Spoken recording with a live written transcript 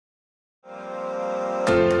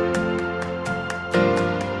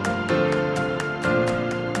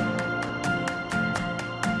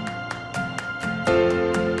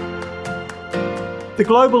The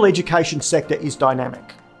global education sector is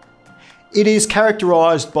dynamic. It is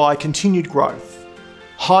characterised by continued growth,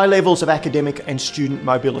 high levels of academic and student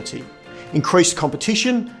mobility, increased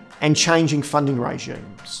competition and changing funding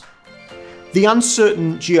regimes. The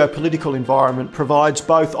uncertain geopolitical environment provides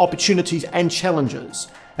both opportunities and challenges,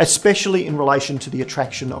 especially in relation to the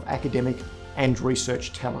attraction of academic and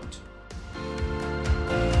research talent.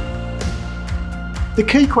 The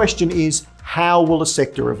key question is, how will the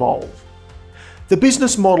sector evolve? The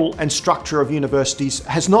business model and structure of universities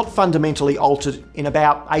has not fundamentally altered in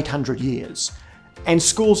about 800 years, and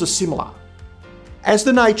schools are similar. As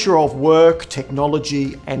the nature of work,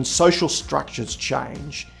 technology, and social structures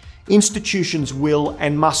change, institutions will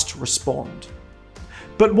and must respond.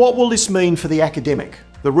 But what will this mean for the academic,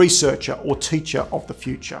 the researcher or teacher of the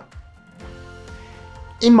future?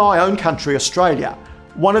 In my own country, Australia,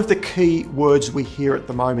 one of the key words we hear at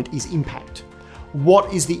the moment is impact.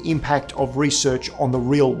 What is the impact of research on the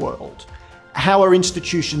real world? How are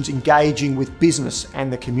institutions engaging with business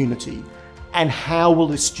and the community? And how will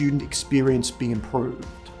the student experience be improved?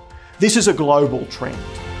 This is a global trend.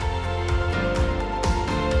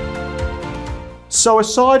 So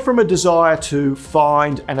aside from a desire to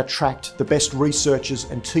find and attract the best researchers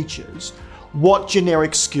and teachers, what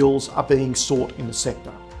generic skills are being sought in the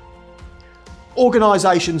sector?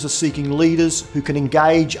 Organisations are seeking leaders who can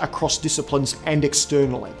engage across disciplines and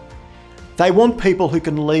externally. They want people who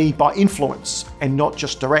can lead by influence and not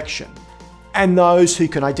just direction, and those who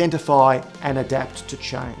can identify and adapt to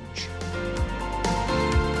change.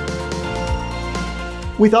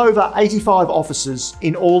 With over 85 offices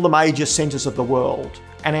in all the major centres of the world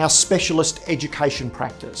and our specialist education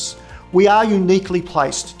practice, we are uniquely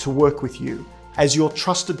placed to work with you as your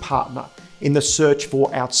trusted partner in the search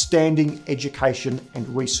for outstanding education and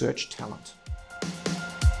research talent.